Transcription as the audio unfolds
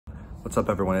What's up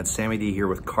everyone, it's Sammy D here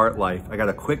with Cart Life. I got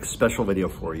a quick special video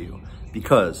for you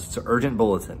because it's an urgent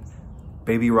bulletin.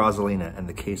 Baby Rosalina and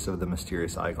the case of the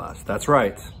mysterious eyeglass. That's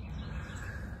right.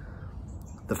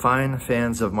 The fine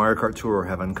fans of Mario Kart Tour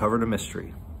have uncovered a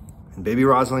mystery and Baby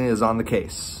Rosalina is on the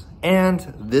case. And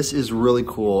this is really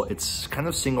cool. It's kind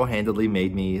of single-handedly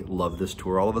made me love this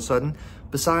tour all of a sudden.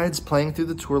 Besides playing through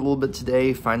the tour a little bit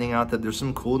today, finding out that there's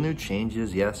some cool new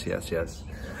changes. Yes.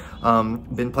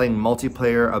 Been playing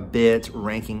multiplayer a bit,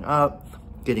 ranking up,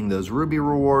 getting those Ruby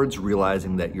rewards,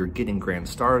 realizing that you're getting grand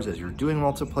stars as you're doing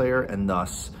multiplayer, and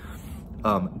thus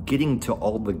getting to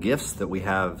all the gifts that we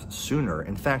have sooner.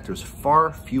 In fact, there's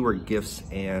far fewer gifts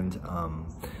and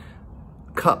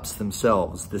cups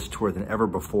themselves this tour than ever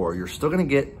before. You're still gonna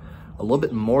get a little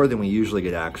bit more than we usually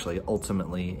get actually,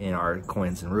 ultimately, in our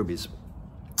coins and rubies,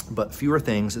 but fewer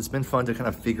things. It's been fun to kind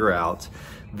of figure out.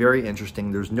 Very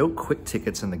interesting. There's no quick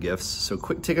tickets in the gifts. So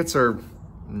quick tickets are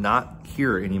not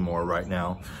here anymore right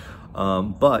now,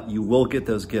 but you will get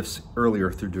those gifts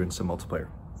earlier through doing some multiplayer.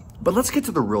 But let's get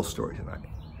to the real story tonight.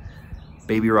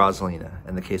 Baby Rosalina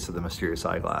and the case of the mysterious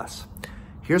eyeglass.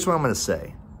 Here's what I'm gonna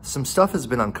say. Some stuff has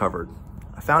been uncovered.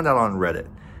 I found out on Reddit.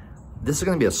 This is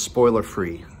gonna be a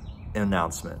spoiler-free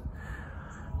announcement.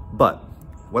 But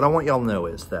what I want y'all to know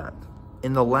is that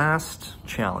in the last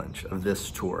challenge of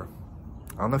this tour,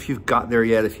 I don't know if you've got there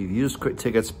yet, if you've used quick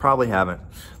tickets, probably haven't,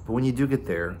 but when you do get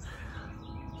there,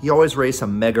 you always race a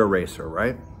mega racer,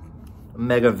 right? A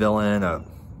mega villain, a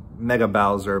mega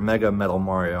Bowser, mega Metal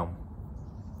Mario.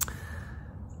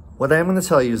 What I'm gonna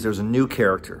tell you is there's a new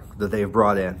character that they've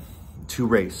brought in to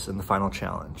race in the final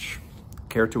challenge. A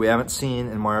character we haven't seen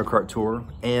in Mario Kart Tour,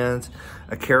 and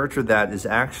a character that is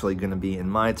actually gonna be in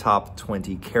my top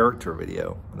 20 character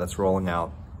video that's rolling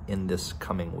out in this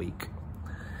coming week.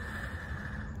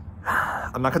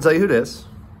 I'm not gonna tell you who it is,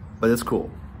 but it's cool.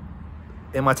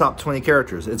 In my top 20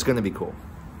 characters, it's gonna be cool.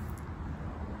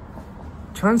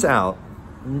 Turns out,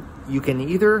 you can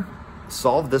either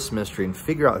solve this mystery and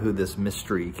figure out who this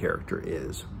mystery character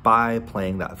is by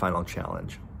playing that final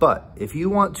challenge. But if you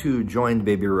want to join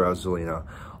Baby Rosalina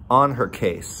on her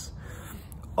case,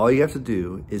 all you have to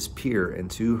do is peer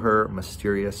into her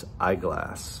mysterious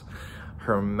eyeglass,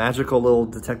 her magical little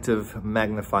detective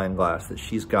magnifying glass that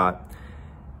she's got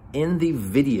in the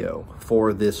video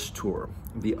for this tour.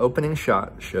 The opening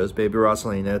shot shows Baby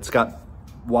Rosalina. It's got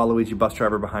Waluigi bus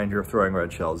driver behind her throwing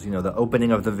red shells, you know, the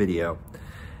opening of the video.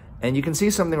 And you can see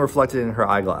something reflected in her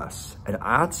eyeglass. And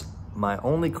that's my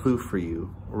only clue for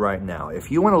you right now.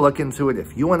 If you want to look into it,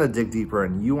 if you want to dig deeper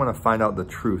and you want to find out the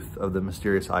truth of the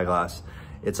mysterious eyeglass,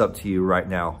 it's up to you right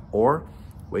now. Or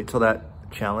wait till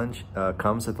that challenge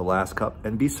comes at the last cup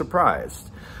and be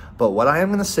surprised. But what I am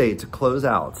going to say to close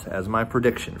out as my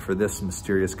prediction for this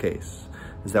mysterious case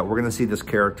is that we're going to see this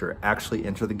character actually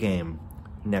enter the game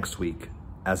next week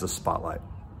as a spotlight.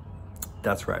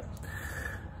 That's right.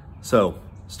 So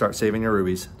start saving your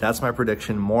rubies. That's my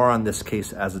prediction. More on this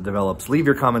case as it develops. Leave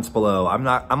your comments below.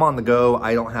 I'm on the go.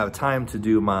 I don't have time to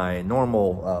do my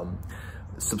normal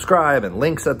subscribe and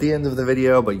links at the end of the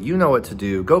video, but you know what to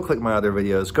do. Go click my other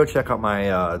videos. Go check out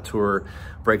my tour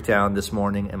breakdown this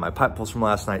morning and my pipe pulls from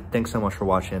last night. Thanks so much for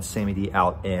watching. It's Sammy D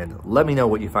out, and let me know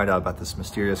what you find out about this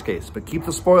mysterious case. But keep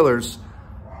the spoilers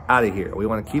out of here. We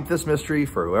want to keep this mystery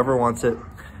for whoever wants it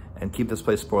and keep this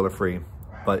place spoiler free.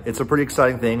 But it's a pretty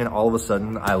exciting thing, and all of a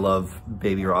sudden I love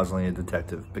Baby Rosalina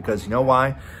Detective because you know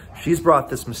why? She's brought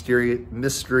this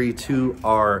mystery to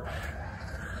our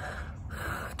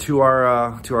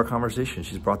conversation.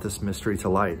 She's brought this mystery to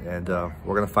light, and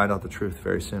we're gonna find out the truth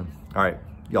very soon. All right,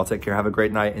 y'all take care. Have a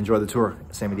great night. Enjoy the tour.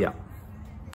 Sammy D out.